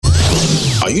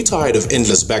Are you tired of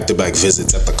endless back-to-back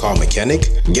visits at the car mechanic?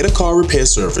 Get a car repair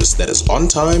service that is on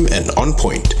time and on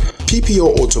point.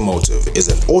 PPO Automotive is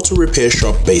an auto repair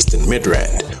shop based in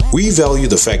Midrand. We value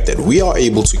the fact that we are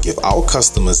able to give our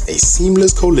customers a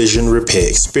seamless collision repair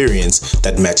experience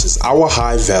that matches our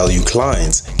high-value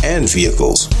clients and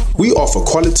vehicles. We offer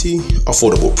quality,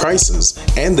 affordable prices,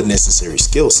 and the necessary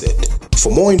skill set.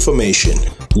 For more information,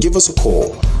 give us a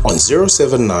call on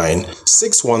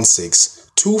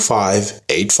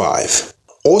 079-616-2585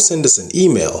 or send us an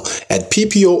email at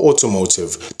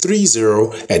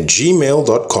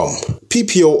ppooautomotive30@gmail.com.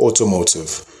 PPO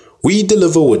Automotive. We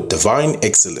deliver with divine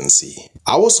excellency.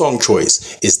 Our song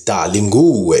choice is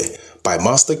Dalinguwe by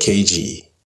Master KG.